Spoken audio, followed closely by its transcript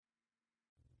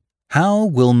How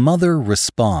will Mother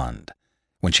respond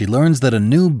when she learns that a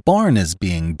new barn is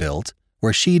being built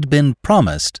where she'd been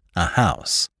promised a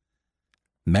house?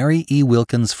 Mary E.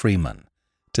 Wilkins Freeman,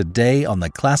 today on the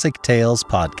Classic Tales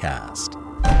podcast.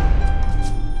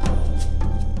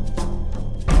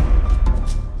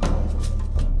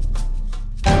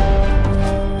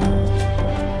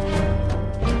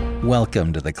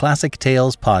 Welcome to the Classic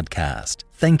Tales podcast.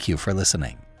 Thank you for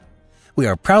listening. We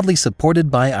are proudly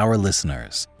supported by our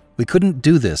listeners. We couldn't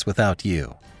do this without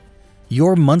you.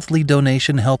 Your monthly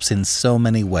donation helps in so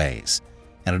many ways,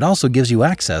 and it also gives you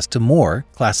access to more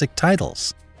classic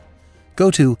titles.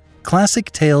 Go to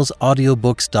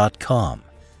ClassicTalesAudiobooks.com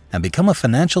and become a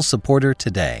financial supporter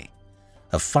today.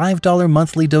 A $5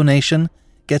 monthly donation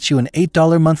gets you an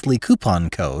 $8 monthly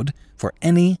coupon code for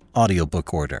any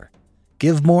audiobook order.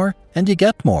 Give more and you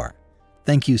get more.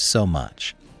 Thank you so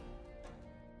much.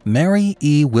 Mary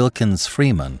E. Wilkins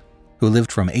Freeman, who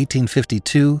lived from 1852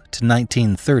 to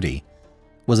 1930,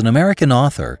 was an American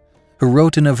author who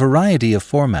wrote in a variety of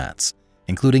formats,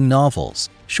 including novels,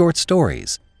 short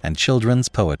stories, and children's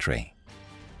poetry.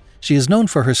 She is known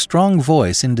for her strong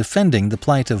voice in defending the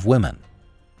plight of women.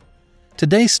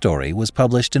 Today's story was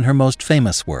published in her most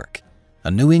famous work, A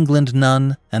New England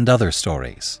Nun and Other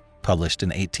Stories, published in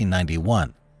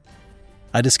 1891.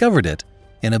 I discovered it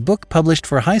in a book published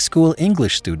for high school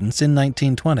English students in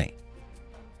 1920.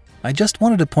 I just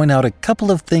wanted to point out a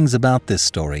couple of things about this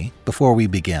story before we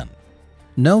begin.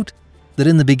 Note that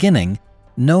in the beginning,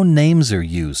 no names are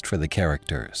used for the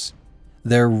characters.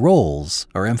 Their roles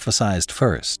are emphasized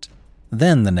first,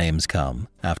 then the names come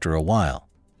after a while.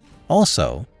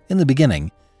 Also, in the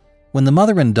beginning, when the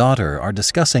mother and daughter are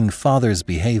discussing Father's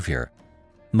behavior,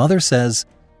 Mother says,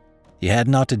 "You had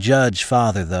not to judge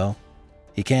Father, though.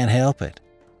 He can't help it,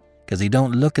 'cause he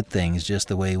don't look at things just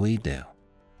the way we do."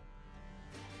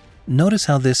 Notice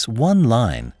how this one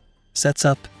line sets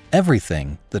up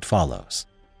everything that follows.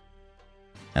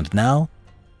 And now,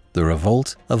 The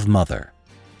Revolt of Mother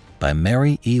by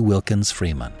Mary E. Wilkins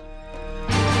Freeman.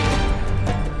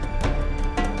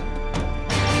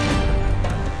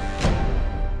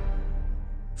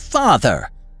 Father!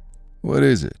 What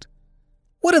is it?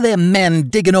 What are them men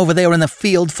digging over there in the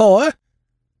field for?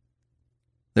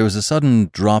 There was a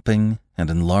sudden dropping and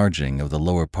enlarging of the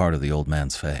lower part of the old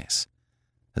man's face,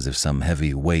 as if some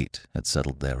heavy weight had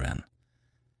settled therein.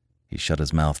 He shut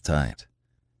his mouth tight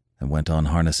and went on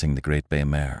harnessing the great bay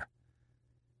mare.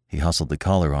 He hustled the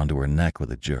collar onto her neck with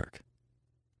a jerk.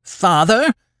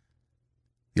 Father!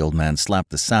 The old man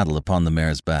slapped the saddle upon the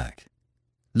mare's back.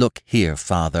 Look here,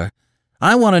 Father.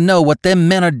 I want to know what them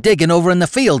men are digging over in the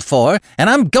field for, and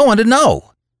I'm going to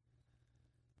know.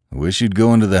 I wish you'd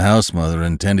go into the house, Mother,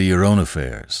 and tend to your own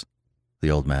affairs,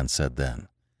 the old man said then.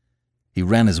 He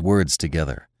ran his words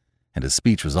together, and his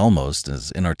speech was almost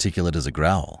as inarticulate as a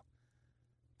growl.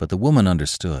 But the woman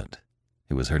understood.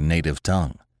 It was her native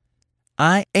tongue.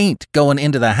 I ain't going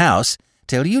into the house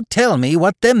till you tell me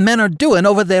what them men are doing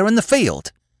over there in the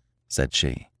field, said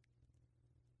she.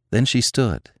 Then she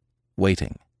stood,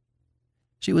 waiting.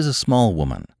 She was a small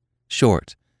woman,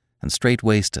 short and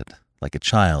straight-waisted, like a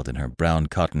child in her brown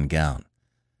cotton gown.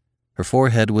 Her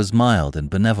forehead was mild and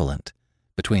benevolent,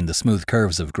 between the smooth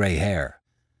curves of gray hair.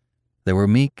 There were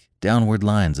meek, downward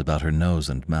lines about her nose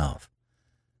and mouth.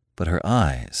 But her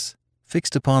eyes,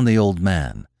 fixed upon the old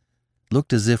man,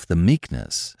 looked as if the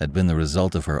meekness had been the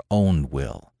result of her own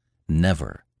will,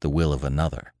 never the will of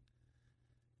another.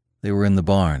 They were in the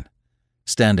barn,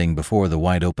 standing before the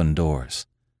wide-open doors.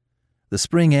 The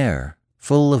spring air,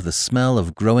 full of the smell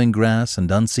of growing grass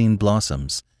and unseen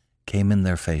blossoms, came in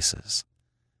their faces.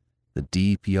 The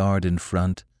deep yard in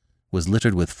front was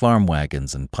littered with farm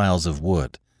wagons and piles of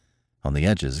wood. On the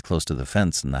edges, close to the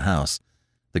fence and the house,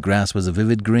 the grass was a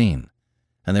vivid green,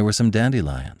 and there were some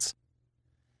dandelions.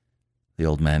 The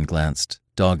old man glanced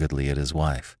doggedly at his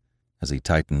wife as he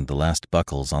tightened the last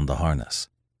buckles on the harness.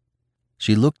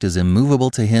 She looked as immovable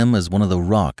to him as one of the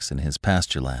rocks in his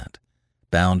pasture land,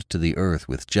 bound to the earth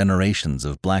with generations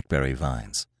of blackberry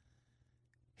vines.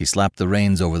 He slapped the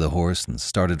reins over the horse and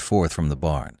started forth from the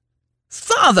barn.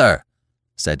 "Father!"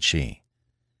 said she.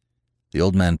 The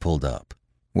old man pulled up.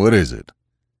 What is it?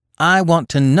 I want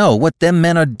to know what them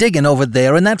men are digging over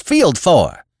there in that field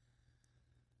for.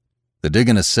 They're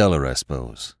digging a cellar, I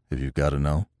suppose, if you've got to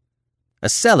know. A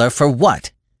cellar for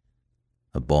what?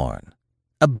 A barn.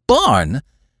 A barn?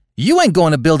 You ain't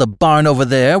going to build a barn over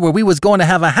there where we was going to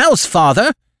have a house,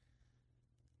 Father.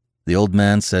 The old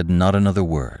man said not another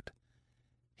word.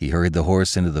 He hurried the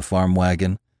horse into the farm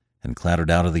wagon and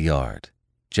clattered out of the yard,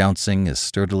 jouncing as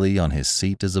sturdily on his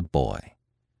seat as a boy.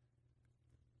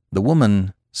 The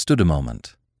woman stood a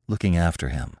moment, looking after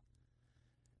him.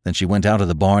 Then she went out of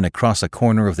the barn across a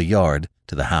corner of the yard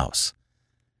to the house.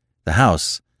 The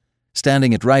house,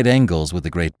 standing at right angles with the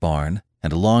great barn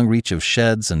and a long reach of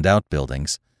sheds and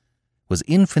outbuildings, was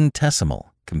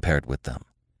infinitesimal compared with them.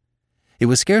 It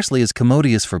was scarcely as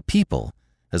commodious for people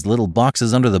as little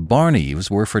boxes under the barn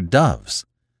eaves were for doves.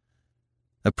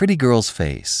 A pretty girl's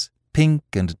face, pink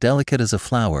and delicate as a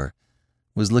flower,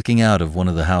 was looking out of one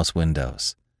of the house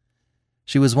windows.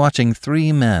 She was watching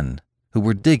 3 men who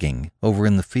were digging over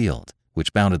in the field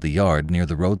which bounded the yard near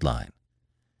the road line.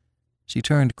 She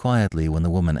turned quietly when the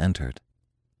woman entered.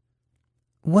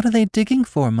 "What are they digging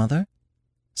for, Mother?"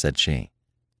 said she.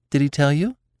 "Did he tell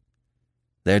you?"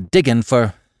 "They're digging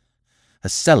for a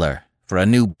cellar for a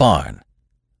new barn."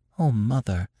 "Oh,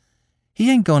 Mother,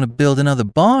 he ain't going to build another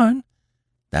barn."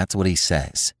 "That's what he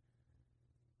says."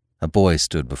 A boy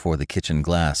stood before the kitchen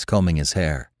glass, combing his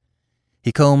hair.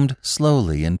 He combed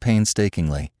slowly and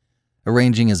painstakingly,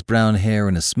 arranging his brown hair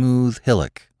in a smooth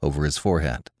hillock over his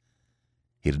forehead.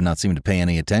 He did not seem to pay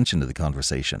any attention to the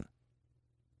conversation.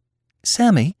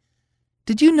 "Sammy,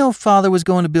 did you know Father was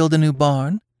going to build a new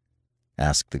barn?"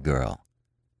 asked the girl.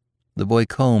 The boy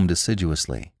combed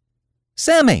assiduously.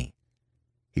 "Sammy!"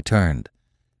 He turned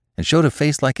and showed a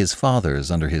face like his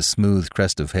father's under his smooth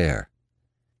crest of hair.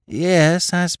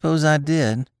 "Yes, I suppose I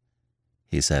did,"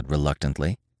 he said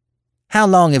reluctantly. "How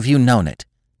long have you known it?"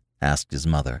 asked his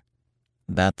mother.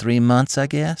 "About 3 months, I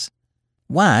guess."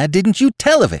 "Why didn't you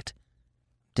tell of it?"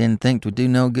 "Didn't think 'twould do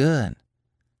no good."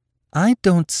 "I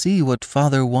don't see what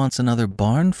Father wants another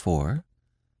barn for,"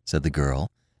 said the girl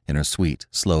in her sweet,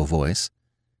 slow voice.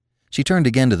 She turned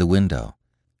again to the window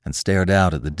and stared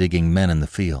out at the digging men in the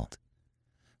field.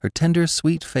 Her tender,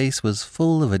 sweet face was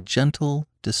full of a gentle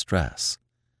distress.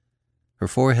 Her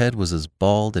forehead was as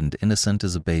bald and innocent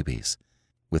as a baby's,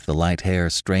 with the light hair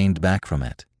strained back from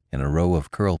it in a row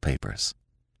of curl papers.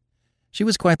 She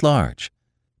was quite large,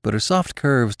 but her soft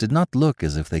curves did not look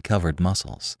as if they covered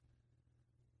muscles.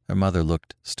 Her mother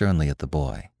looked sternly at the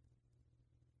boy.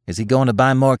 "Is he going to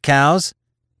buy more cows?"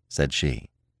 said she.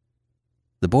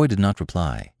 The boy did not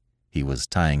reply. He was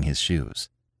tying his shoes.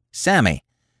 "Sammy,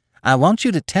 I want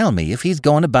you to tell me if he's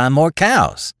going to buy more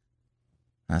cows."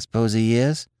 "I suppose he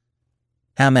is."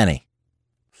 "How many?"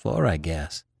 "4, I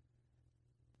guess."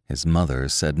 His mother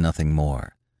said nothing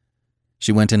more.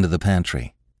 She went into the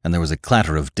pantry, and there was a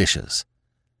clatter of dishes.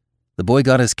 The boy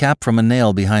got his cap from a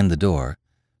nail behind the door,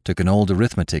 took an old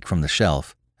arithmetic from the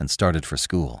shelf, and started for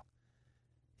school.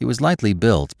 He was lightly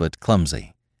built but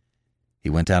clumsy. He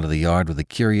went out of the yard with a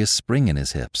curious spring in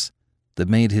his hips that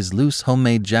made his loose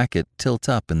homemade jacket tilt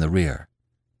up in the rear.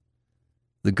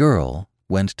 The girl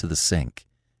went to the sink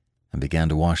and began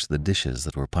to wash the dishes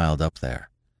that were piled up there.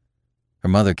 Her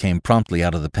mother came promptly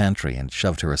out of the pantry and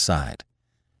shoved her aside.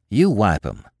 "You wipe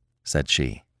 'em," said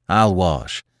she. "I'll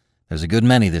wash. There's a good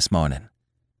many this morning."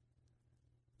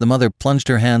 The mother plunged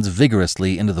her hands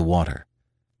vigorously into the water.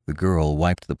 The girl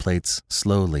wiped the plates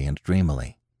slowly and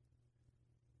dreamily.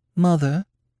 "Mother,"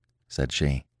 said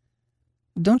she,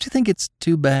 "don't you think it's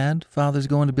too bad Father's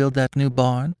going to build that new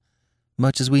barn,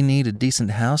 much as we need a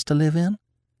decent house to live in?"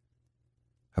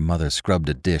 Her mother scrubbed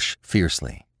a dish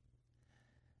fiercely.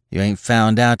 "You ain't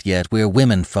found out yet we're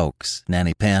women folks,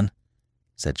 Nanny Penn,"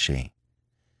 said she.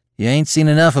 "You ain't seen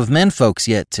enough of men folks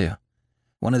yet to.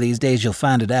 One of these days you'll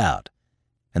find it out,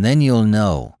 and then you'll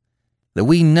know that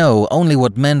we know only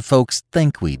what men folks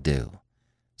think we do,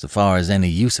 so far as any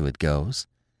use of it goes,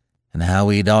 and how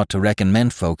we'd ought to reckon men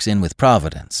folks in with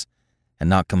Providence, and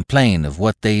not complain of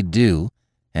what they do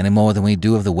any more than we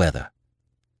do of the weather."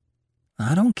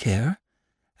 "I don't care.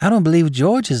 I don't believe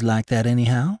George is like that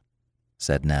anyhow,"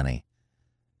 said Nanny.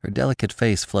 Her delicate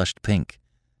face flushed pink.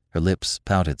 Her lips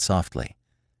pouted softly,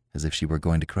 as if she were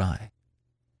going to cry.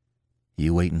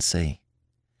 "You wait and see."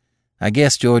 "I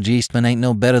guess George Eastman ain't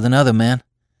no better than other men.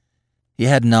 You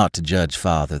hadn't ought to judge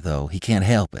Father, though. He can't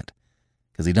help it,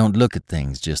 'cause he don't look at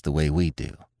things just the way we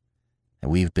do. And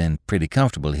we've been pretty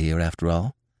comfortable here, after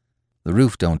all. The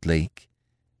roof don't leak.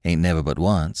 Ain't never but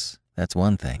once. That's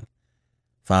one thing.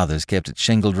 Father's kept it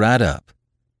shingled right up."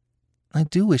 "I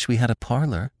do wish we had a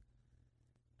parlor."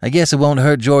 "I guess it won't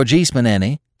hurt George Eastman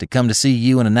any to come to see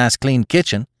you in a nice clean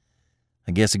kitchen.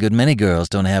 I guess a good many girls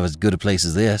don't have as good a place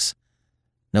as this.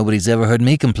 Nobody's ever heard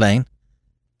me complain."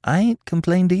 "I ain't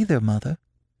complained either, Mother."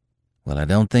 "Well, I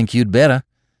don't think you'd better.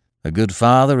 A good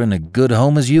father and a good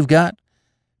home as you've got.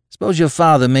 Suppose your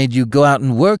father made you go out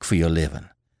and work for your living.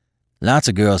 Lots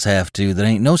of girls have to that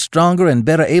ain't no stronger and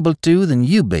better able to than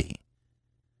you be."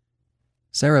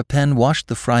 Sarah Penn washed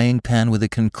the frying pan with a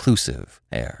conclusive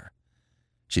air.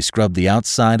 She scrubbed the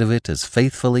outside of it as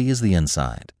faithfully as the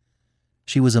inside.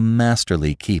 She was a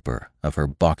masterly keeper of her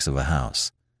box of a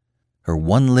house. Her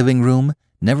one living room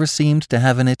never seemed to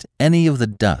have in it any of the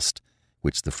dust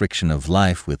which the friction of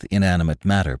life with inanimate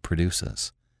matter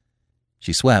produces.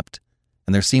 She swept,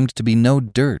 and there seemed to be no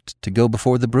dirt to go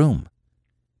before the broom.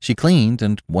 She cleaned,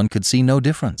 and one could see no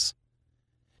difference.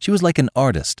 She was like an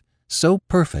artist, so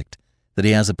perfect that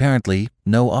he has apparently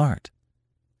no art.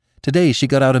 Today she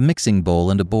got out a mixing bowl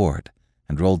and a board,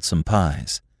 and rolled some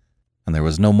pies, and there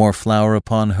was no more flour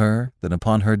upon her than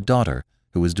upon her daughter,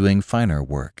 who was doing finer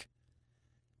work.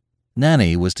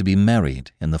 Nanny was to be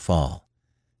married in the fall,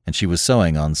 and she was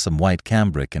sewing on some white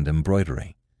cambric and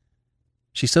embroidery.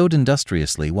 She sewed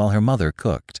industriously while her mother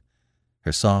cooked.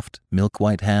 Her soft,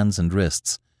 milk-white hands and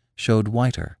wrists showed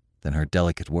whiter than her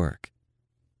delicate work.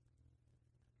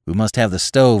 "We must have the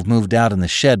stove moved out in the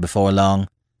shed before long,"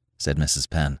 said Mrs.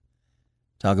 Penn.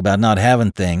 "Talk about not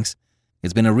having things.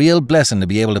 It's been a real blessing to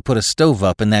be able to put a stove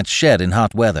up in that shed in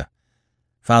hot weather.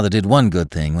 Father did one good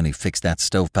thing when he fixed that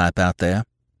stovepipe out there."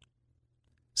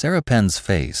 Sarah Penn's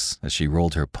face, as she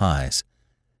rolled her pies,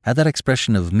 had that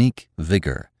expression of meek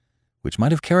vigor which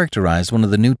might have characterized one of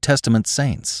the New Testament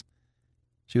saints.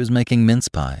 She was making mince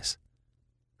pies.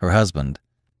 Her husband,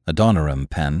 Adoniram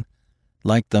Penn,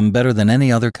 liked them better than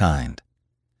any other kind.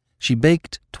 She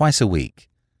baked twice a week.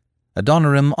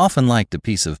 Adoniram often liked a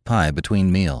piece of pie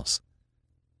between meals.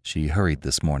 She hurried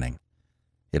this morning.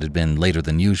 It had been later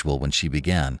than usual when she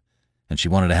began, and she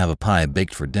wanted to have a pie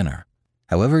baked for dinner.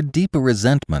 However deep a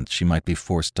resentment she might be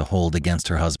forced to hold against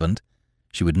her husband,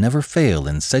 she would never fail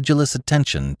in sedulous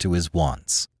attention to his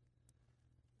wants.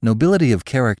 Nobility of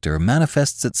character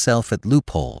manifests itself at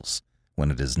loopholes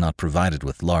when it is not provided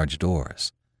with large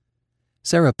doors.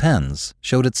 Sarah Penn's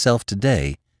showed itself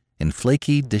today in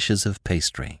flaky dishes of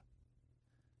pastry.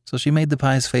 So she made the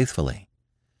pies faithfully,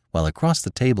 while across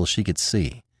the table she could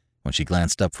see, when she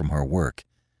glanced up from her work,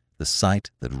 the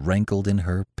sight that rankled in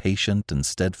her patient and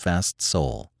steadfast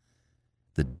soul,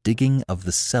 the digging of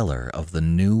the cellar of the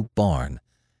new barn,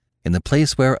 in the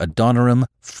place where Adoniram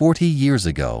 40 years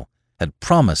ago had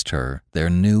promised her their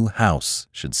new house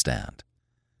should stand.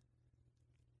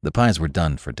 The pies were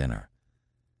done for dinner.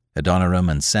 Adoniram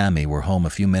and Sammy were home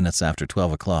a few minutes after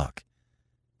 12 o'clock.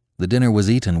 The dinner was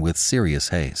eaten with serious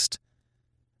haste.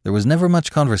 There was never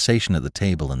much conversation at the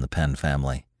table in the Penn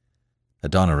family.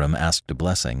 Adoniram asked a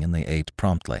blessing, and they ate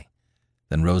promptly,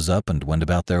 then rose up and went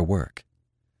about their work.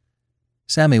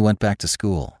 Sammy went back to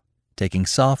school, taking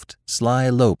soft, sly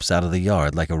lopes out of the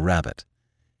yard like a rabbit.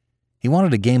 He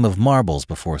wanted a game of marbles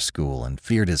before school and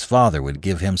feared his father would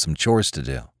give him some chores to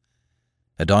do.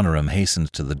 Adoniram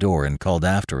hastened to the door and called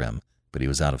after him, but he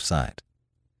was out of sight.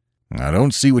 "I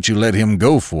don't see what you let him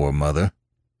go for, Mother,"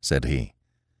 said he.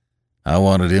 "I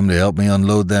wanted him to help me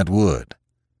unload that wood."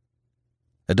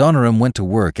 Adoniram went to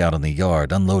work out in the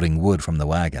yard unloading wood from the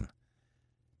wagon.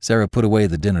 Sarah put away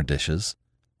the dinner dishes,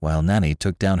 while Nanny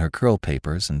took down her curl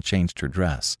papers and changed her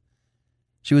dress.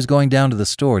 She was going down to the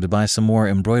store to buy some more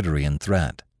embroidery and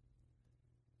thread.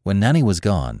 When Nanny was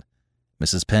gone,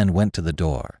 Mrs. Penn went to the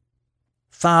door.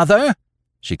 "Father,"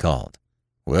 she called.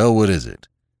 "Well, what is it?"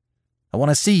 "I want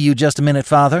to see you just a minute,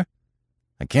 Father."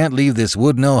 "I can't leave this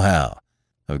wood nohow.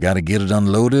 I've got to get it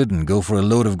unloaded and go for a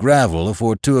load of gravel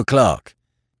afore 2 o'clock.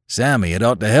 Sammy had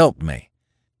ought to help me.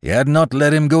 You hadn't ought to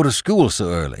let him go to school so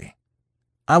early."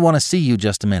 "I want to see you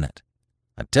just a minute."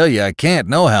 "I tell you I can't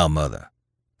nohow, Mother."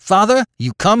 "Father,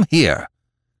 you come here."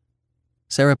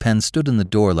 Sarah Penn stood in the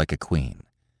door like a queen.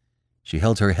 She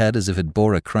held her head as if it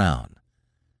bore a crown.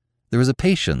 There was a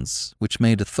patience which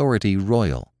made authority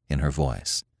royal in her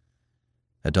voice.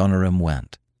 Adoniram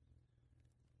went.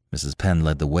 Mrs. Penn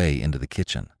led the way into the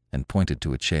kitchen and pointed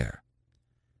to a chair.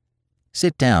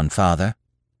 "Sit down, Father,"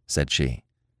 said she.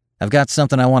 "I've got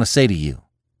something I want to say to you."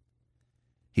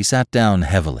 He sat down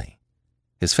heavily.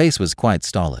 His face was quite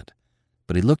stolid,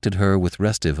 but he looked at her with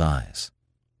restive eyes.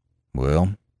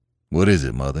 "Well, what is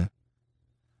it, Mother?"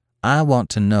 "I want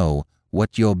to know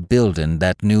what you're building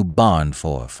that new barn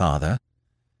for, Father."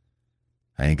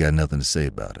 "I ain't got nothing to say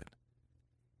about it."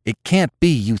 "It can't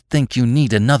be you think you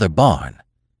need another barn."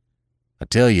 "I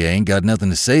tell you I ain't got nothing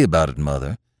to say about it,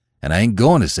 Mother, and I ain't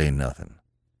going to say nothing."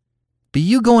 "Be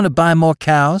you going to buy more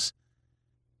cows?"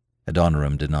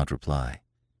 Adoniram did not reply.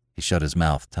 He shut his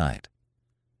mouth tight.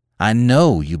 "I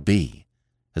know you be,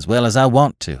 as well as I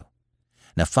want to.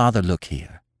 Now, Father, look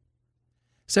here."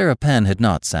 Sarah Penn had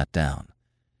not sat down.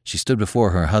 She stood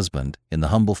before her husband in the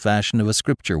humble fashion of a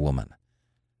scripture woman.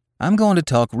 "I'm going to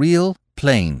talk real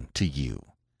plain to you.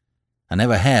 I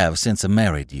never have since I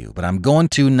married you, but I'm going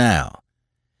to now.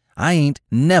 I ain't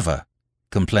never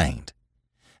complained,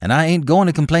 and I ain't going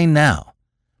to complain now,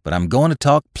 but I'm going to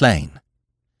talk plain.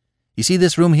 You see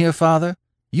this room here, Father?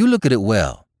 You look at it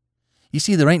well. You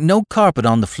see there ain't no carpet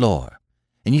on the floor,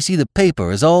 and you see the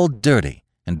paper is all dirty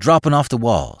and dropping off the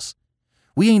walls.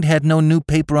 We ain't had no new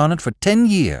paper on it for 10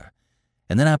 year,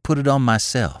 and then I put it on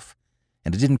myself,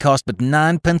 and it didn't cost but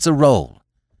 9 pence a roll.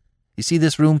 You see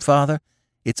this room, Father?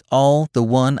 It's all the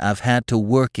one I've had to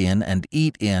work in and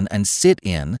eat in and sit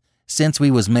in since we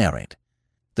was married.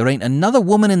 There ain't another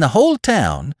woman in the whole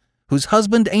town whose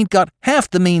husband ain't got half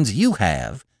the means you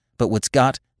have, but what's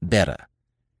got better.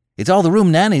 It's all the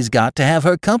room Nanny's got to have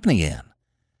her company in.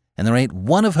 And there ain't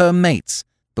one of her mates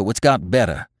but what's got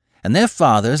better, and their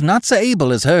father's not so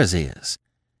able as hers is.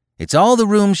 It's all the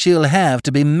room she'll have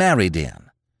to be married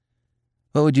in.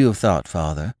 What would you have thought,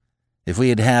 Father, if we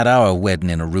had had our wedding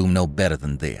in a room no better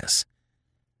than this?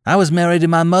 I was married in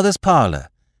my mother's parlor,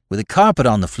 with a carpet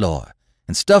on the floor,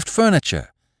 and stuffed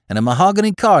furniture, and a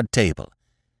mahogany card table.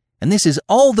 And this is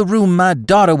all the room my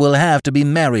daughter will have to be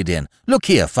married in. Look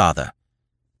here, Father.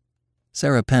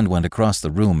 Sarah Penn went across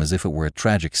the room as if it were a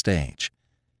tragic stage.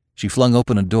 She flung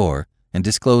open a door and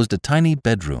disclosed a tiny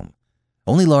bedroom,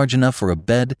 only large enough for a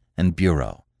bed and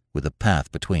bureau, with a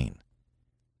path between.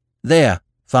 There,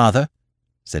 Father,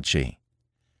 said she.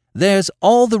 There's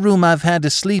all the room I've had to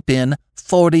sleep in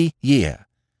 40 year.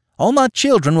 All my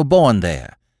children were born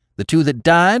there, the 2 that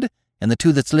died and the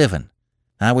 2 that's living.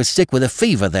 I was sick with a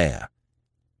fever there.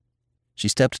 She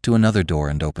stepped to another door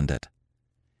and opened it.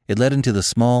 It led into the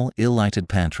small, ill-lighted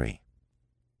pantry.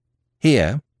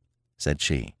 Here, said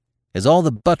she, is all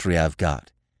the buttery I've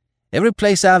got. Every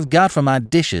place I've got for my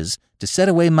dishes to set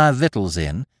away my victuals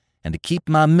in and to keep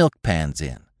my milk pans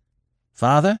in.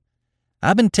 Father,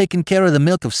 I've been taking care of the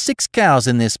milk of 6 cows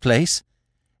in this place,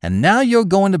 and now you're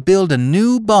going to build a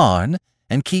new barn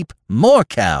and keep more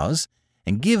cows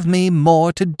and give me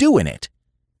more to do in it.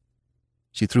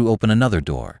 She threw open another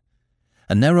door.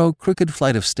 A narrow, crooked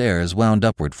flight of stairs wound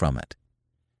upward from it.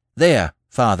 There,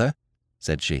 Father,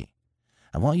 said she.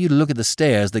 I want you to look at the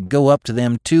stairs that go up to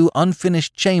them 2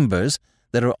 unfinished chambers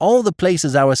that are all the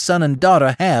places our son and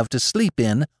daughter have to sleep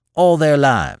in all their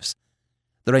lives.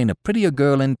 There ain't a prettier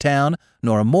girl in town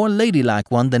nor a more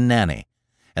ladylike one than Nanny,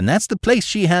 and that's the place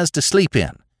she has to sleep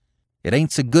in. It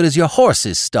ain't so good as your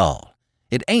horse's stall.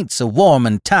 It ain't so warm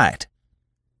and tight.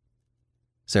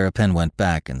 Sarah Penn went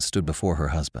back and stood before her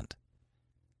husband.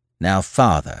 Now,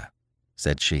 Father,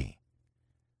 said she,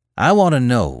 I want to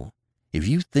know if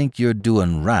you think you're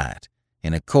doing right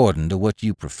in according to what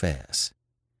you profess.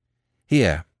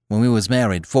 Here, when we was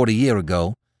married 40 year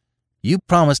ago, you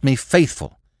promised me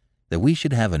faithful that we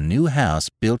should have a new house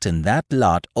built in that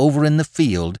lot over in the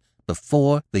field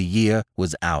before the year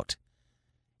was out.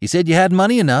 You said you had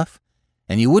money enough,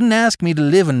 and you wouldn't ask me to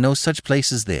live in no such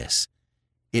place as this.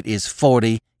 It is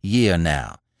 40 year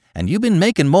now, and you've been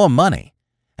making more money,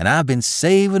 and I've been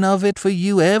saving of it for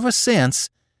you ever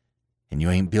since, and you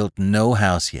ain't built no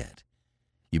house yet.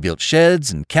 You built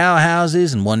sheds and cow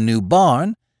houses and one new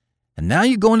barn, and now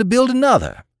you're going to build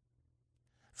another.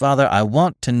 Father, I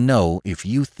want to know if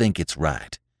you think it's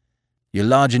right. You're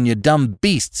lodging your dumb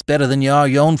beasts better than you are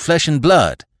your own flesh and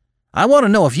blood. I want to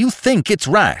know if you think it's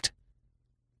right.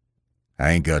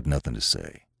 I ain't got nothing to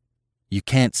say. You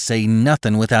can't say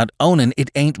nothing without owning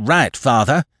it ain't right,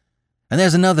 Father. And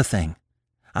there's another thing.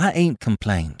 I ain't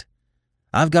complained.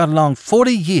 I've got along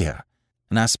 40 year,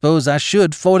 and I suppose I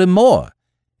should 40 more,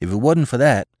 if it wasn't for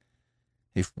that,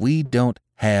 if we don't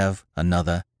have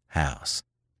another house.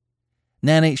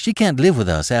 Nanny, she can't live with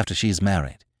us after she's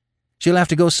married. She'll have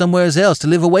to go somewheres else to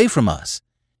live away from us,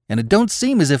 and it don't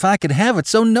seem as if I could have it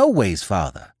so no ways,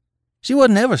 Father. She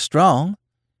wasn't ever strong.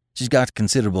 She's got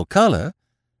considerable color,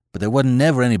 but there wasn't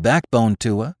never any backbone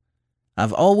to her.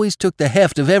 I've always took the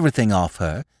heft of everything off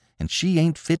her, and she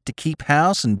ain't fit to keep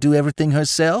house and do everything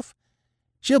herself.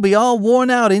 She'll be all worn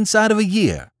out inside of a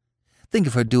year. Think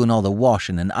of her doing all the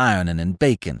washing and ironing and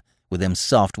baking with them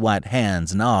soft white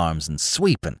hands and arms and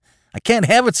sweeping. I can't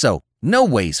have it so. No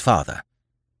ways, Father.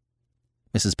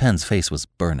 Mrs. Penn's face was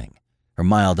burning. Her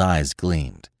mild eyes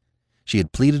gleamed. She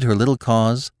had pleaded her little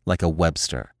cause like a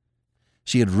Webster.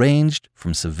 She had ranged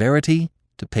from severity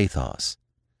to pathos.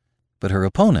 But her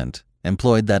opponent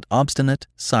employed that obstinate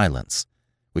silence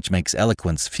which makes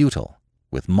eloquence futile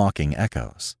with mocking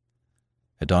echoes.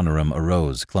 Adoniram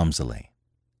arose clumsily.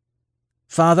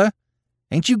 Father,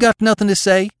 ain't you got nothing to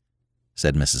say?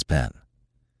 Said Mrs. Penn.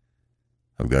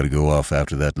 I've got to go off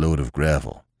after that load of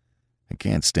gravel. I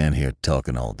can't stand here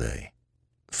talking all day.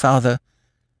 Father,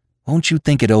 won't you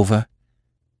think it over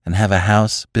and have a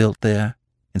house built there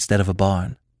instead of a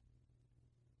barn?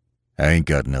 I ain't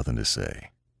got nothing to say.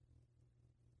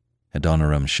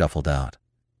 Adoniram shuffled out.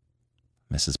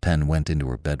 Mrs. Penn went into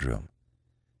her bedroom.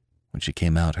 When she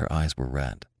came out, her eyes were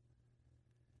red.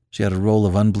 She had a roll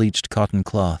of unbleached cotton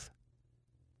cloth.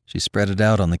 She spread it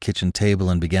out on the kitchen table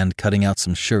and began cutting out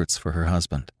some shirts for her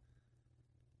husband.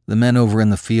 The men over in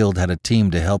the field had a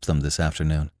team to help them this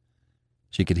afternoon.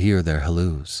 She could hear their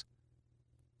halloos.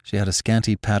 She had a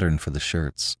scanty pattern for the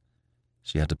shirts.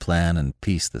 She had to plan and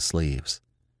piece the sleeves.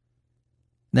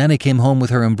 Nanny came home with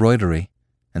her embroidery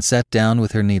and sat down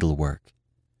with her needlework.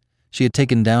 She had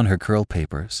taken down her curl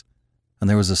papers, and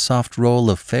there was a soft roll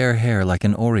of fair hair like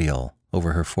an aureole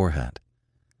over her forehead.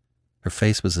 Her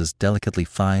face was as delicately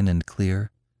fine and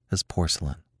clear as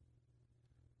porcelain.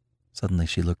 Suddenly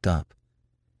she looked up,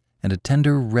 and a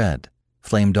tender red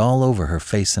flamed all over her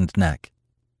face and neck.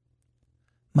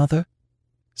 "Mother,"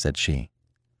 said she.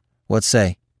 "What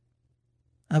say?"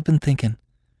 "I've been thinking.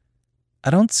 I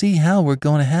don't see how we're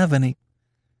going to have any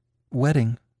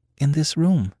wedding in this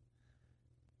room.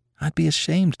 I'd be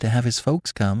ashamed to have his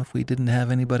folks come if we didn't have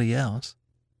anybody else."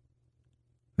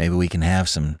 "Maybe we can have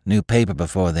some new paper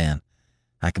before then.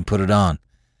 I can put it on.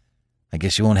 I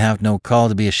guess you won't have no call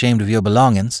to be ashamed of your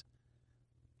belongings."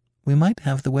 "We might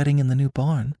have the wedding in the new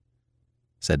barn,"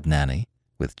 said Nanny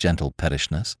with gentle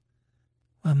pettishness.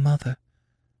 "Why, Mother,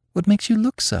 what makes you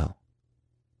look so?"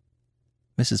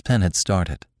 Mrs. Penn had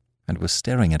started and was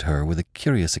staring at her with a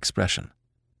curious expression.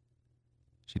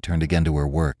 She turned again to her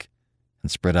work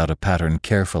and spread out a pattern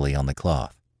carefully on the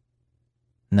cloth.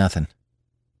 "Nothing,"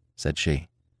 said she.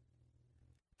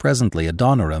 Presently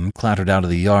Adoniram clattered out of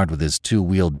the yard with his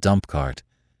two-wheeled dump cart,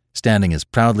 standing as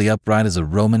proudly upright as a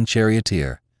Roman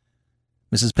charioteer.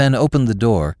 Mrs. Penn opened the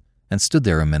door and stood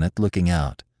there a minute looking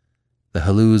out. The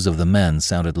halloos of the men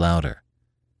sounded louder.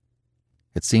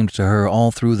 It seemed to her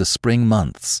all through the spring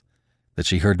months that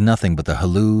she heard nothing but the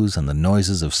halloos and the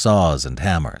noises of saws and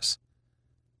hammers.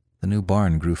 The new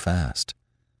barn grew fast.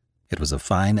 It was a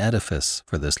fine edifice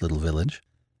for this little village.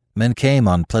 Men came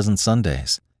on pleasant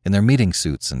Sundays, in their meeting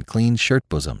suits and clean shirt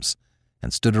bosoms,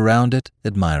 and stood around it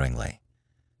admiringly.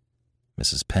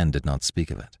 Mrs. Penn did not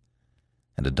speak of it,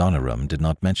 and Adoniram did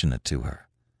not mention it to her,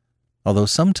 although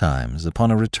sometimes, upon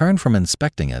a return from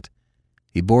inspecting it,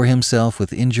 he bore himself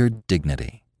with injured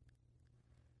dignity.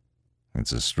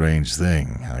 "It's a strange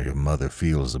thing how your mother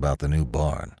feels about the new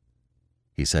barn,"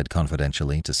 he said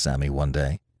confidentially to Sammy one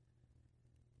day.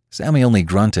 Sammy only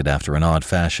grunted after an odd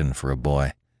fashion for a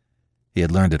boy. He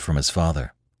had learned it from his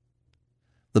father.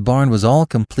 The barn was all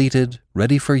completed,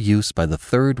 ready for use by the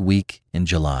 3rd week in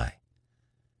July.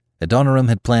 Adoniram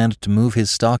had planned to move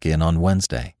his stock in on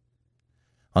Wednesday.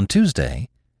 On Tuesday,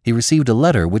 he received a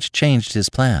letter which changed his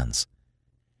plans.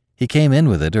 He came in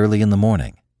with it early in the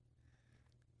morning.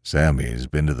 "Sammy's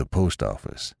been to the post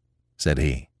office," said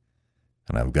he,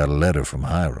 "and I've got a letter from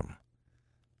Hiram."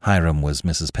 Hiram was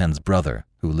Mrs. Penn's brother,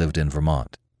 who lived in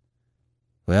Vermont.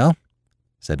 "Well,"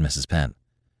 said Mrs. Penn,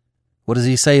 "what does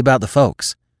he say about the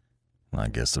folks?" "I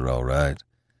guess they're all right.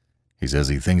 He says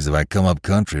he thinks if I come up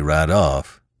country right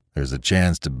off, there's a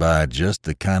chance to buy just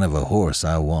the kind of a horse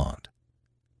I want."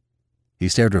 He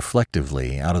stared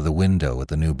reflectively out of the window at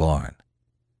the new barn.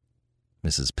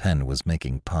 Mrs. Penn was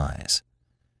making pies.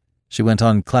 She went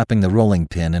on clapping the rolling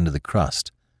pin into the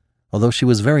crust, although she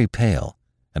was very pale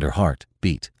and her heart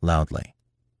beat loudly.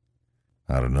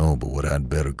 "I don't know but what I'd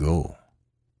better go,"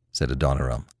 said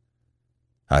Adoniram.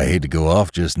 "I hate to go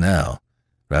off just now,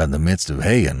 right in the midst of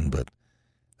haying, but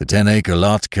the 10-acre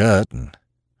lot's cut, and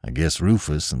I guess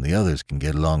Rufus and the others can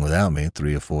get along without me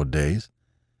 3 or 4 days.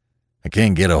 I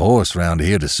can't get a horse round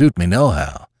here to suit me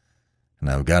nohow, and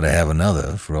I've got to have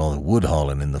another for all the wood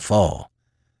hauling in the fall.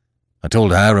 I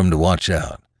told Hiram to watch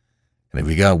out, and if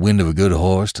he got wind of a good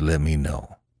horse to let me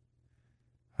know.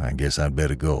 I guess I'd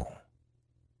better go."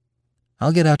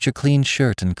 "I'll get out your clean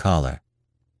shirt and collar,"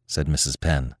 said Mrs.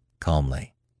 Penn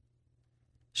calmly.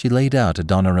 She laid out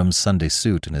Adoniram's Sunday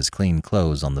suit and his clean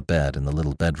clothes on the bed in the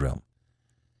little bedroom.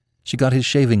 She got his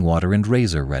shaving water and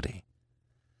razor ready.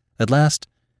 At last,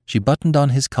 she buttoned on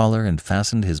his collar and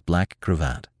fastened his black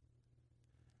cravat.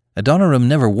 Adoniram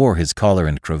never wore his collar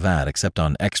and cravat except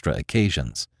on extra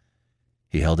occasions.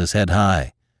 He held his head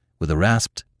high, with a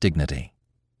rasped dignity.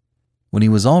 When he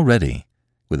was all ready,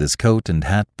 with his coat and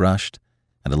hat brushed,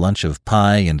 and a lunch of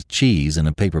pie and cheese in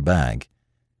a paper bag,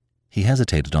 he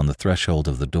hesitated on the threshold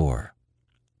of the door.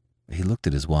 He looked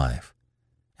at his wife,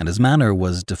 and his manner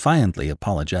was defiantly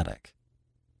apologetic.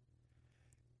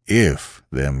 "If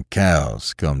them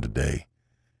cows come today,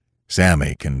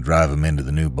 Sammy can drive 'em into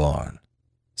the new barn,"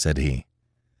 said he.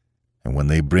 "And when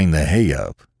they bring the hay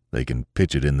up, they can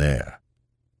pitch it in there."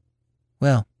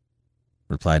 "Well,"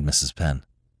 replied Mrs. Penn.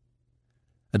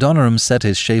 Adoniram set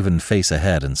his shaven face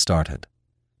ahead and started.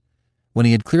 When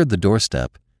he had cleared the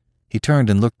doorstep, He turned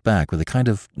and looked back with a kind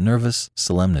of nervous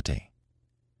solemnity.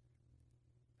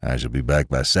 "I shall be back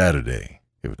by Saturday,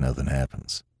 if nothing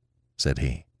happens," said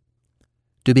he.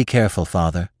 "Do be careful,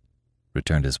 Father,"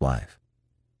 returned his wife.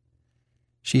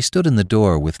 She stood in the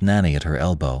door with Nanny at her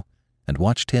elbow and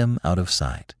watched him out of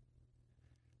sight.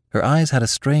 Her eyes had a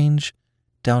strange,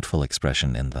 doubtful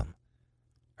expression in them.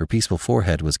 Her peaceful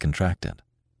forehead was contracted.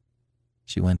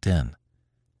 She went in,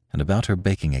 and about her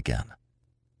baking again.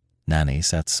 Nanny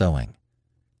sat sewing.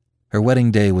 Her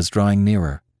wedding day was drawing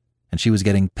nearer, and she was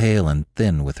getting pale and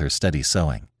thin with her steady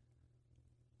sewing.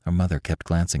 Her mother kept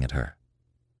glancing at her.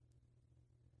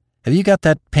 "Have you got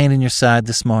that pain in your side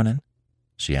this morning?"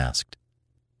 she asked.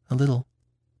 "A little."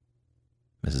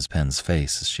 Mrs. Penn's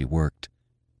face, as she worked,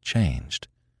 changed.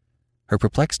 Her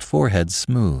perplexed forehead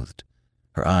smoothed.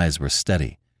 Her eyes were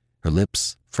steady, her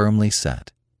lips firmly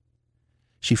set.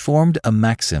 She formed a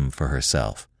maxim for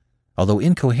herself, although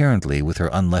incoherently with her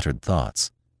unlettered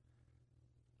thoughts.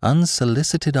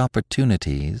 "Unsolicited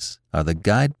opportunities are the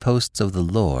guideposts of the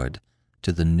Lord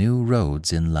to the new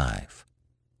roads in life,"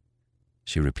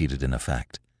 she repeated in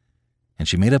effect, and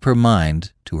she made up her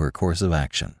mind to her course of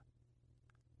action.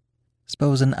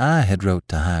 "S'posen I had wrote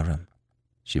to Hiram,"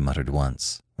 she muttered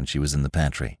once when she was in the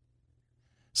pantry.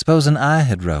 "S'posen I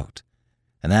had wrote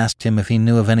and asked him if he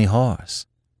knew of any horse.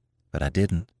 But I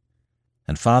didn't,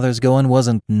 and Father's going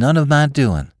wasn't none of my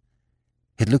doing.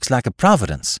 It looks like a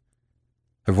providence."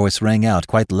 Her voice rang out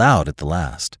quite loud at the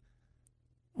last.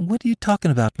 "What are you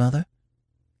talking about, Mother?"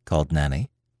 called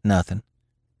Nanny. "Nothing."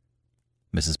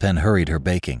 Mrs. Penn hurried her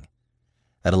baking.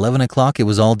 At 11 o'clock it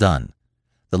was all done.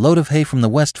 The load of hay from the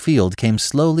west field came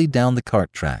slowly down the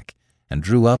cart track and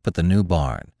drew up at the new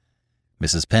barn.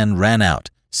 Mrs. Penn ran out.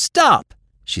 "Stop!"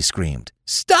 she screamed.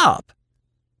 "Stop!"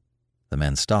 The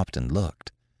men stopped and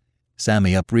looked.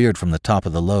 Sammy upreared from the top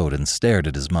of the load and stared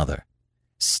at his mother.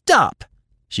 "Stop!"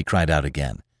 she cried out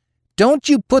again. "Don't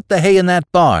you put the hay in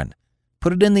that barn.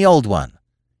 Put it in the old one."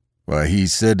 "Why, he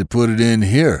said to put it in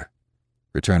here,"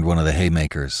 returned one of the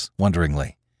haymakers,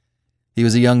 wonderingly. He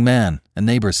was a young man, a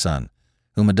neighbor's son,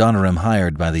 whom Adoniram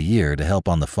hired by the year to help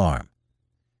on the farm.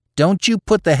 "Don't you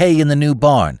put the hay in the new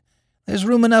barn. There's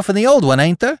room enough in the old one,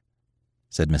 ain't there?"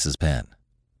 said Mrs. Penn.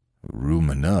 "Room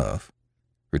enough,"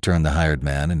 returned the hired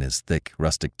man in his thick,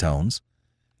 rustic tones.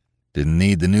 "Didn't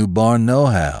need the new barn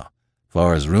nohow,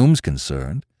 far as room's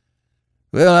concerned.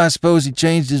 Well, I suppose he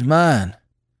changed his mind."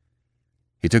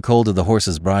 He took hold of the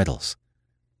horses' bridles.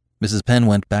 Mrs. Penn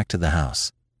went back to the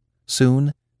house.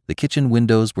 Soon the kitchen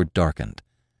windows were darkened,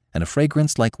 and a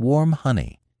fragrance like warm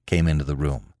honey came into the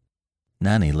room.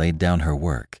 Nanny laid down her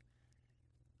work.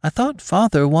 "I thought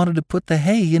Father wanted to put the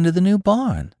hay into the new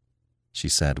barn," she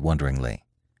said wonderingly.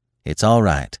 "It's all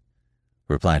right,"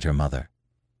 replied her mother.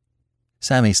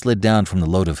 Sammy slid down from the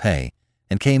load of hay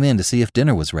and came in to see if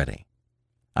dinner was ready.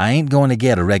 "I ain't going to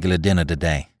get a regular dinner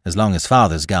today, as long as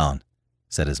Father's gone,"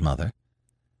 said his mother.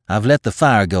 "I've let the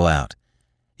fire go out.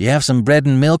 You have some bread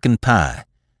and milk and pie.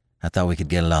 I thought we could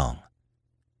get along."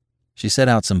 She set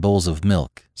out some bowls of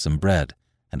milk, some bread,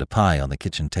 and a pie on the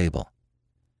kitchen table.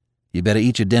 "You better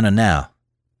eat your dinner now,"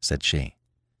 said she.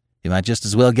 "You might just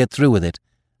as well get through with it.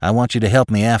 I want you to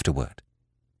help me afterward."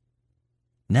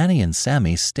 Nanny and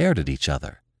Sammy stared at each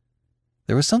other.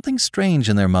 There was something strange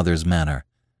in their mother's manner.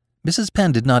 Mrs.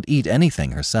 Penn did not eat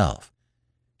anything herself.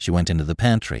 She went into the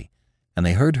pantry, and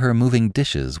they heard her moving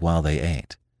dishes while they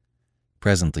ate.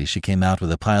 Presently she came out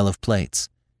with a pile of plates.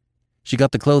 She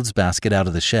got the clothes basket out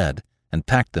of the shed and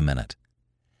packed them in it.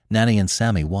 Nanny and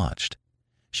Sammy watched.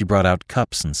 She brought out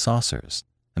cups and saucers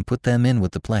and put them in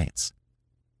with the plates.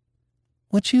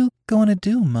 "What you going to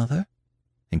do, Mother?"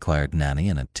 inquired Nanny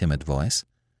in a timid voice.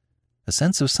 A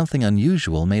sense of something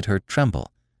unusual made her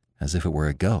tremble, as if it were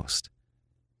a ghost.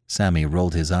 Sammy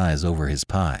rolled his eyes over his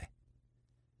pie.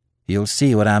 "You'll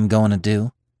see what I'm going to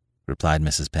do," replied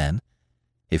Mrs. Penn.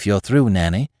 "If you're through,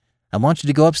 Nanny, I want you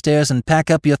to go upstairs and pack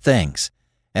up your things,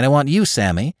 and I want you,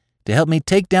 Sammy, to help me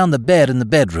take down the bed in the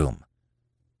bedroom."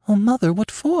 "Oh, Mother,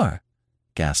 what for?"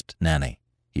 gasped Nanny.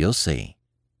 "You'll see."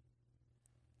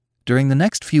 During the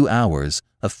next few hours,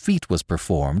 a feat was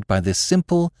performed by this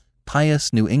simple,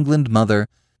 pious New England mother,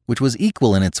 which was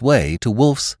equal in its way to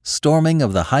Wolfe's storming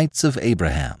of the heights of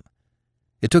Abraham.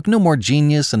 It took no more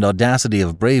genius and audacity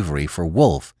of bravery for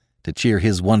Wolfe to cheer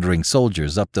his wondering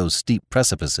soldiers up those steep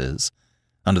precipices,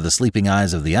 under the sleeping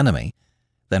eyes of the enemy,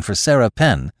 than for Sarah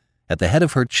Penn, at the head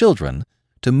of her children,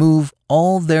 to move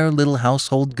all their little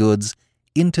household goods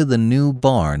into the new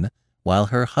barn while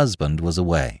her husband was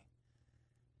away.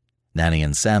 Nanny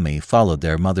and Sammy followed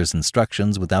their mother's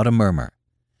instructions without a murmur.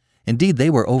 Indeed, they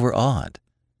were overawed.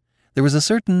 There was a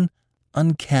certain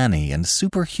uncanny and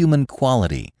superhuman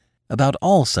quality about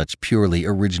all such purely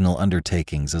original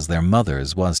undertakings as their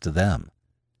mother's was to them.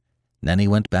 Nanny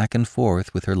went back and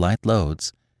forth with her light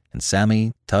loads, and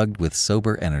Sammy tugged with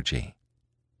sober energy.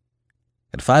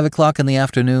 At 5 o'clock in the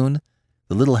afternoon,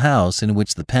 the little house in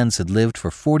which the Penns had lived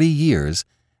for 40 years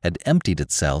had emptied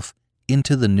itself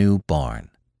into the new barn.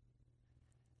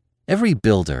 Every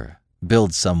builder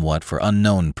builds somewhat for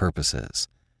unknown purposes,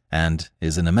 and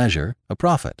is in a measure a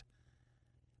prophet.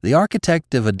 The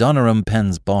architect of Adoniram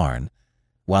Penn's barn,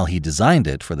 while he designed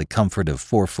it for the comfort of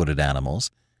 4-footed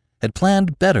animals, had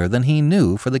planned better than he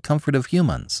knew for the comfort of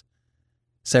humans.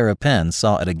 Sarah Penn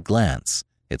saw at a glance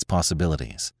its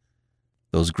possibilities.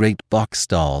 Those great box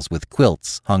stalls with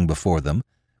quilts hung before them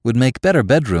would make better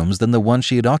bedrooms than the one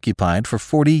she had occupied for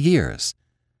 40 years,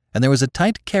 and there was a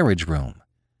tight carriage room.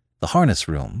 The harness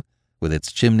room, with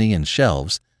its chimney and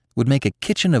shelves, would make a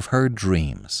kitchen of her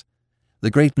dreams. The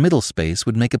great middle space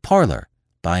would make a parlor,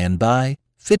 by and by,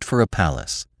 fit for a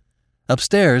palace.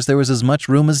 Upstairs there was as much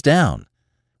room as down.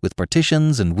 With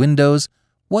partitions and windows,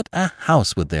 what a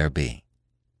house would there be?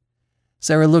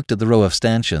 Sarah looked at the row of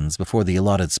stanchions before the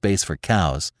allotted space for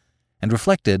cows, and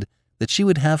reflected that she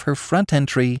would have her front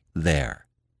entry there.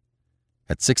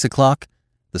 At 6 o'clock,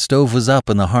 the stove was up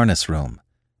in the harness room,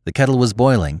 the kettle was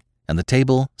boiling, and the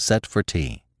table set for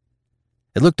tea.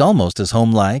 It looked almost as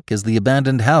homelike as the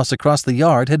abandoned house across the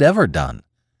yard had ever done.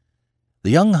 The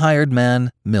young hired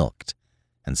man milked,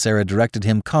 and Sarah directed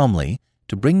him calmly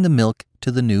to bring the milk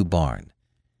to the new barn.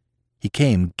 He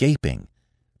came gaping,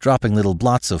 dropping little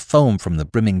blots of foam from the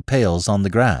brimming pails on the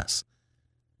grass.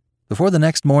 Before the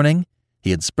next morning,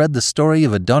 he had spread the story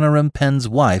of Adoniram Penn's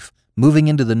wife moving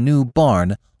into the new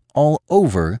barn all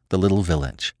over the little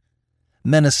village.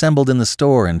 Men assembled in the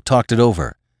store and talked it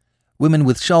over. Women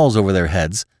with shawls over their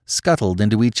heads scuttled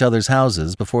into each other's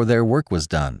houses before their work was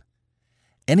done.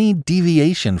 Any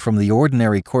deviation from the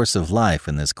ordinary course of life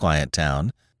in this quiet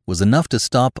town was enough to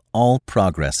stop all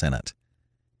progress in it.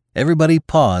 Everybody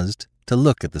paused to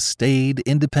look at the staid,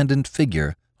 independent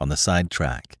figure on the side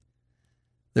track.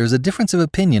 There was a difference of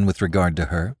opinion with regard to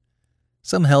her.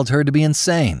 Some held her to be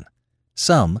insane,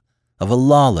 some of a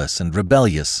lawless and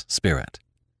rebellious spirit.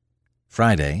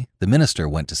 Friday, the minister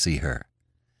went to see her.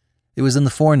 It was in the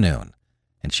forenoon,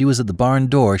 and she was at the barn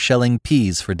door shelling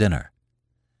peas for dinner.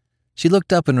 She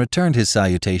looked up and returned his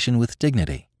salutation with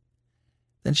dignity.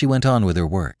 Then she went on with her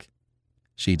work.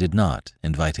 She did not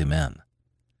invite him in.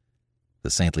 The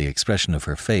saintly expression of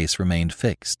her face remained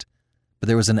fixed, but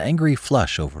there was an angry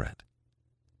flush over it.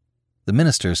 The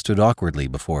minister stood awkwardly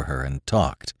before her and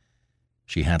talked.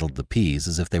 She handled the peas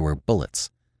as if they were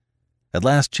bullets. At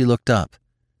last she looked up,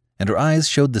 and her eyes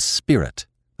showed the spirit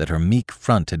that her meek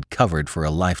front had covered for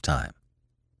a lifetime.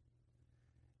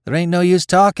 "There ain't no use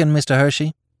talking, Mr.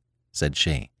 Hershey," said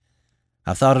she.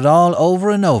 "I've thought it all over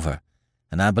and over,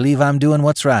 and I believe I'm doing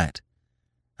what's right.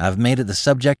 I've made it the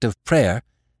subject of prayer,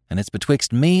 and it's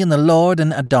betwixt me and the Lord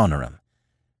and Adoniram.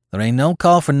 There ain't no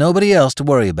call for nobody else to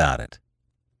worry about it."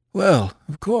 "Well,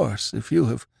 of course, if you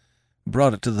have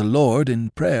brought it to the Lord in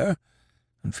prayer,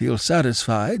 and feel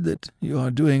satisfied that you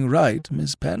are doing right,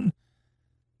 Miss Penn,"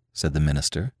 said the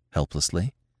minister,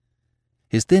 helplessly.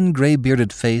 His thin,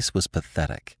 gray-bearded face was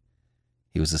pathetic.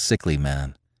 He was a sickly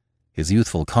man. His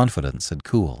youthful confidence had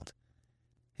cooled.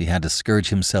 He had to scourge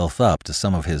himself up to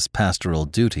some of his pastoral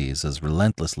duties as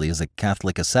relentlessly as a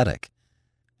Catholic ascetic,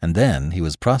 and then he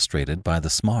was prostrated by the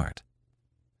smart.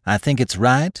 "I think it's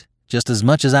right, just as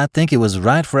much as I think it was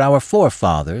right for our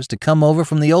forefathers to come over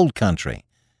from the old country,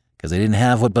 'cause they didn't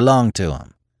have what belonged to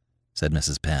 'em," said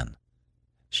Mrs. Penn.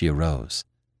 She arose.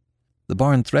 The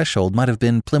barn threshold might have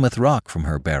been Plymouth Rock from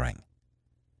her bearing.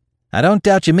 "I don't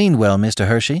doubt you mean well, Mr.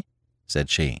 Hershey," said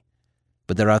she,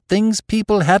 "but there are things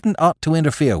people hadn't ought to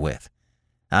interfere with.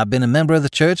 I've been a member of the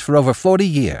church for over 40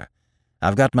 years.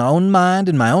 I've got my own mind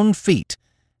and my own feet,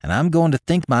 and I'm going to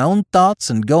think my own thoughts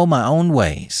and go my own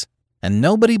ways. And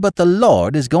nobody but the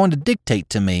Lord is going to dictate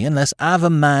to me unless I've a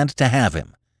mind to have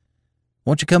him.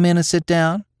 Won't you come in and sit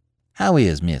down? How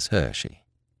is Miss Hershey?"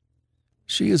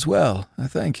 "She is well, I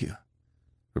thank you,"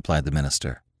 replied the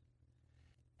minister.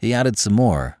 He added some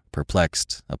more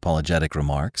perplexed, apologetic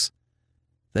remarks.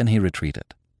 Then he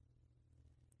retreated.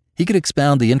 He could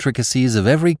expound the intricacies of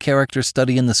every character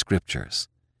study in the Scriptures.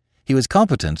 He was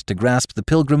competent to grasp the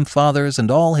Pilgrim Fathers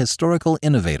and all historical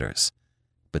innovators,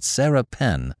 but Sarah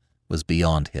Penn was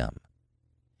beyond him.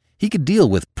 He could deal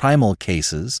with primal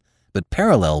cases, but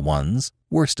parallel ones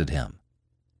worsted him.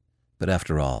 But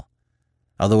after all,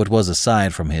 although it was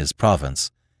aside from his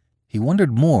province, he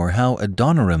wondered more how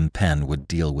Adoniram Penn would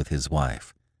deal with his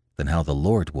wife than how the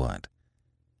Lord would.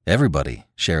 Everybody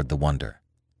shared the wonder.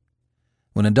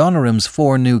 When Adoniram's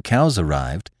 4 new cows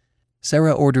arrived,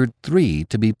 Sarah ordered 3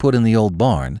 to be put in the old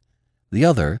barn, the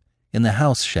other in the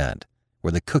house shed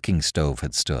where the cooking stove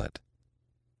had stood.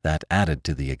 That added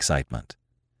to the excitement.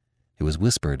 It was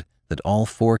whispered that all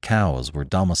 4 cows were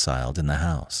domiciled in the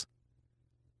house.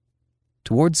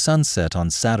 Towards sunset on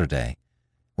Saturday,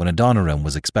 when Adoniram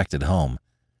was expected home,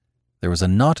 there was a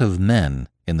knot of men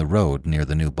in the road near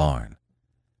the new barn.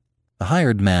 The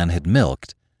hired man had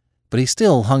milked, but he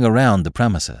still hung around the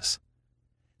premises.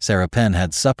 Sarah Penn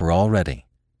had supper all ready.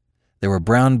 There were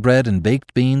brown bread and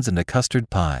baked beans and a custard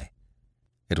pie.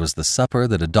 It was the supper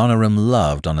that Adoniram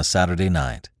loved on a Saturday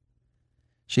night.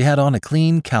 She had on a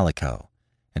clean calico,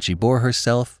 and she bore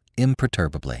herself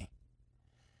imperturbably.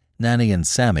 Nanny and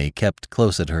Sammy kept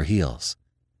close at her heels.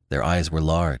 Their eyes were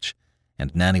large,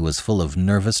 and Nanny was full of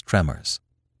nervous tremors.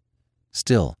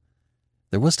 Still,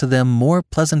 there was to them more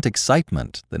pleasant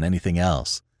excitement than anything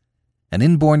else. An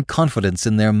inborn confidence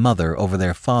in their mother over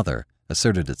their father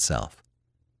asserted itself.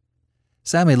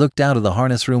 Sammy looked out of the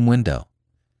harness room window.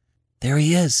 "There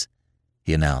he is,"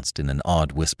 he announced in an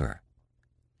awed whisper.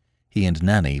 He and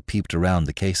Nanny peeped around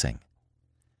the casing.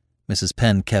 Mrs.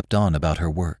 Penn kept on about her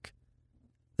work.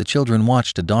 The children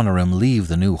watched Adoniram leave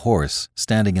the new horse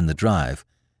standing in the drive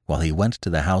while he went to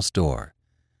the house door.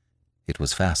 It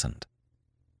was fastened.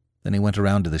 Then he went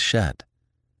around to the shed.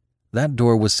 That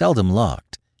door was seldom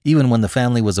locked, even when the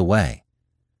family was away.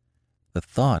 The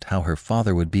thought how her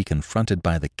father would be confronted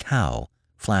by the cow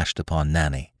flashed upon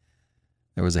Nanny.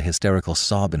 There was a hysterical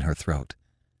sob in her throat.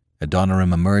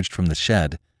 Adoniram emerged from the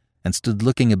shed and stood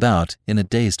looking about in a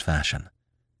dazed fashion.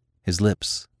 His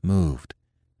lips moved.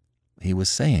 He was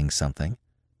saying something,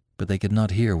 but they could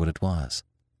not hear what it was.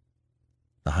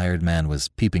 The hired man was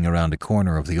peeping around a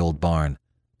corner of the old barn,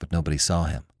 but nobody saw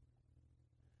him.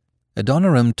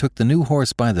 Adoniram took the new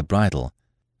horse by the bridle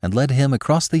and led him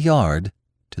across the yard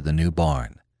to the new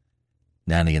barn.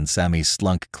 Nanny and Sammy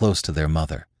slunk close to their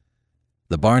mother.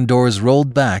 The barn doors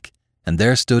rolled back, and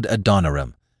there stood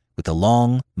Adoniram, with the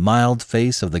long, mild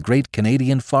face of the great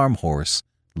Canadian farm horse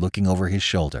looking over his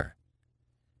shoulder.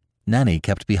 Nanny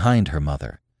kept behind her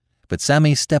mother, but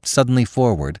Sammy stepped suddenly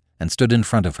forward and stood in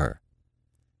front of her.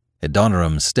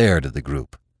 Adoniram stared at the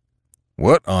group.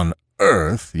 "What on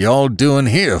earth y'all doing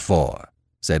here for?"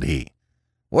 said he.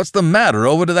 "What's the matter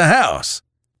over to the house?"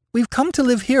 "We've come to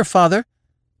live here, Father,"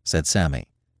 said Sammy.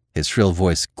 His shrill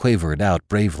voice quavered out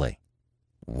bravely.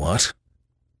 "What?"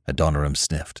 Adoniram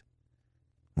sniffed.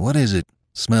 "What is it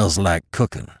smells like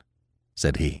cooking?"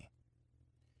 said he.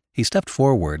 He stepped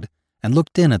forward and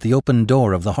looked in at the open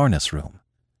door of the harness room.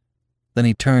 Then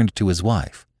he turned to his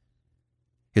wife.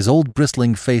 His old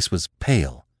bristling face was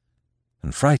pale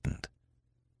and frightened.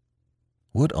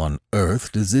 "What on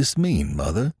earth does this mean,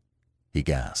 Mother?" he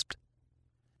gasped.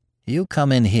 "You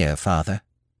come in here, Father,"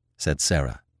 said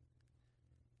Sarah.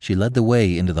 She led the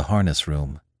way into the harness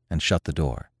room and shut the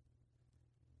door.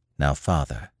 "Now,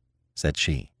 Father," said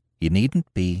she, "you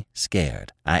needn't be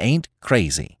scared. I ain't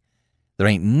crazy. There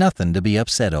ain't nothing to be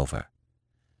upset over.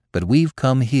 But we've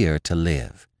come here to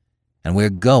live, and we're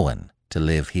going to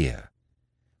live here.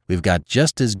 We've got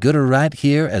just as good a right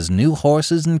here as new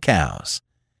horses and cows.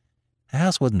 The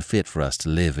house wasn't fit for us to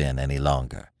live in any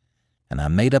longer, and I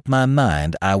made up my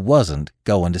mind I wasn't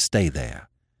going to stay there.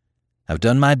 I've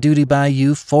done my duty by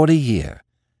you 40 years,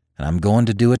 and I'm going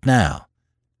to do it now,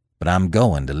 but I'm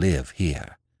going to live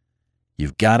here.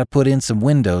 You've got to put in some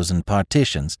windows and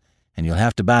partitions, and you'll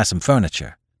have to buy some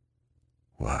furniture."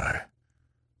 "Why,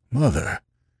 Mother,"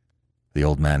 the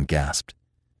old man gasped.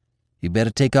 "You better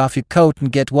take off your coat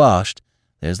and get washed.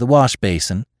 There's the wash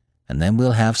basin, and then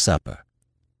we'll have supper."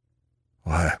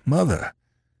 "Why, Mother."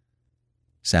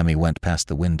 Sammy went past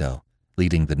the window,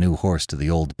 leading the new horse to the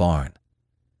old barn.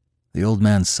 The old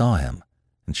man saw him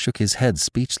and shook his head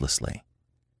speechlessly.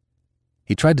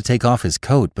 He tried to take off his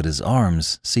coat, but his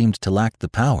arms seemed to lack the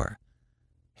power.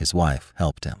 His wife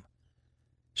helped him.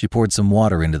 She poured some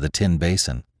water into the tin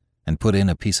basin and put in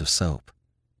a piece of soap.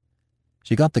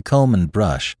 She got the comb and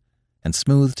brush and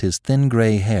smoothed his thin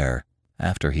gray hair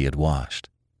after he had washed.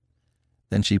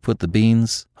 Then she put the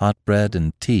beans, hot bread,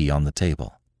 and tea on the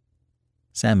table.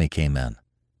 Sammy came in,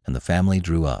 and the family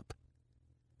drew up.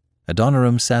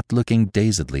 Adoniram sat looking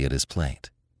dazedly at his plate,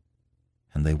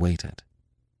 and they waited.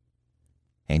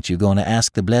 "Ain't you going to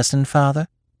ask the blessing, Father?"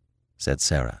 said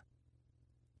Sarah.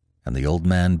 And the old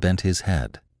man bent his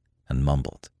head and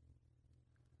mumbled.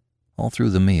 All through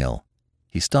the meal,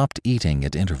 he stopped eating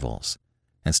at intervals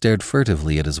and stared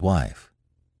furtively at his wife,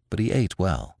 but he ate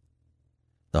well.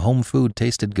 The home food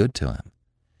tasted good to him,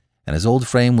 and his old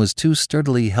frame was too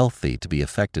sturdily healthy to be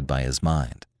affected by his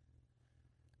mind.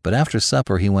 But after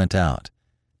supper he went out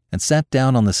and sat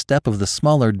down on the step of the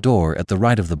smaller door at the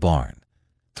right of the barn,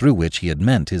 through which he had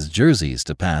meant his jerseys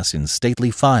to pass in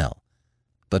stately file,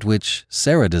 but which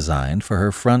Sarah designed for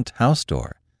her front house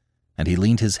door, and he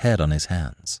leaned his head on his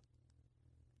hands.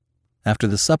 After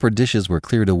the supper dishes were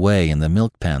cleared away and the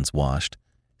milk pans washed,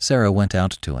 Sarah went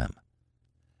out to him.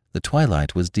 The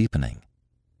twilight was deepening.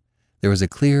 There was a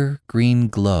clear green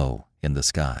glow in the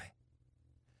sky.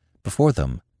 Before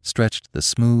them stretched the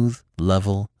smooth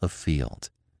level of field.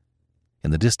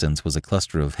 In the distance was a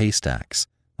cluster of haystacks,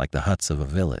 like the huts of a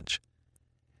village.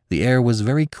 The air was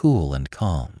very cool and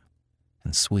calm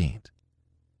and sweet.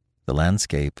 The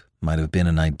landscape might have been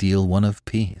an ideal one of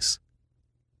peace.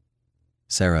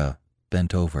 Sarah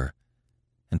bent over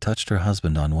and touched her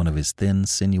husband on one of his thin,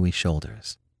 sinewy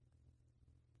shoulders.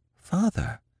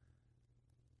 "Father."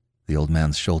 The old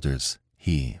man's shoulders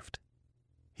heaved.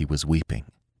 He was weeping.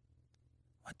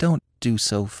 "Don't do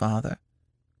so, Father,"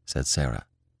 said Sarah.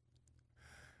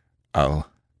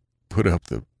 "I'll put up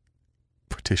the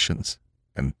partitions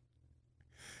and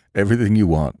everything you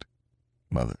want,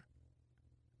 Mother."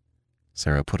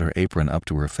 Sarah put her apron up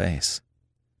to her face.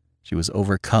 She was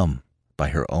overcome by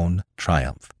her own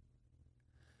triumph.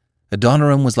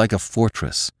 Adoniram was like a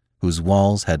fortress whose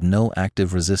walls had no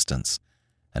active resistance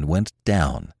and went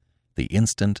down the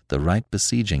instant the right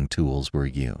besieging tools were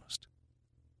used.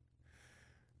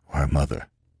 "Why, Mother,"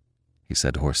 he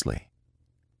said hoarsely,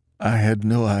 "I had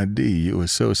no idea you were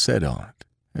so set on it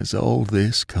as all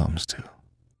this comes to."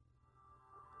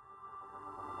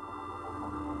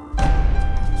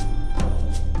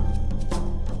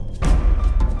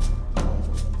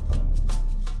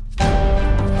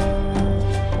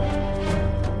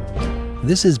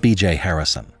 This is B.J.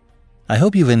 Harrison. I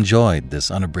hope you've enjoyed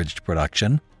this unabridged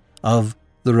production of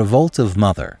The Revolt of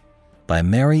Mother by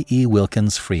Mary E.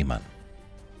 Wilkins Freeman.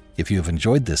 If you have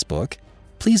enjoyed this book,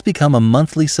 please become a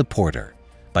monthly supporter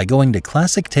by going to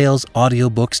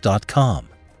ClassicTalesAudiobooks.com.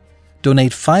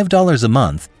 Donate $5 a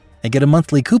month and get a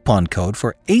monthly coupon code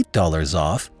for $8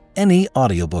 off any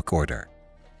audiobook order.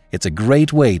 It's a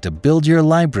great way to build your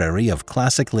library of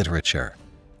classic literature.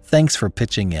 Thanks for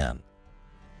pitching in.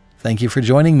 Thank you for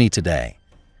joining me today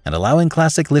and allowing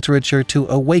classic literature to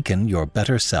awaken your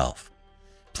better self.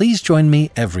 Please join me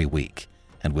every week,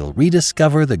 and we'll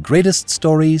rediscover the greatest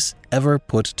stories ever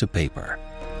put to paper.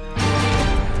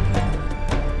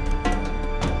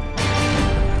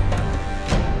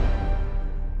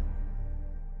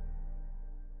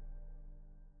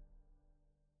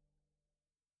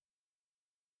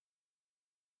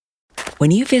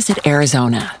 When you visit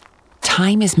Arizona,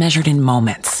 time is measured in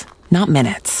moments, not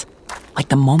minutes. Like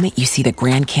the moment you see the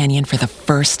Grand Canyon for the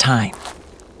first time.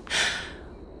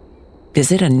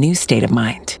 Visit a new state of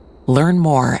mind. Learn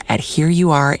more at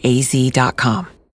hereyouareaz.com.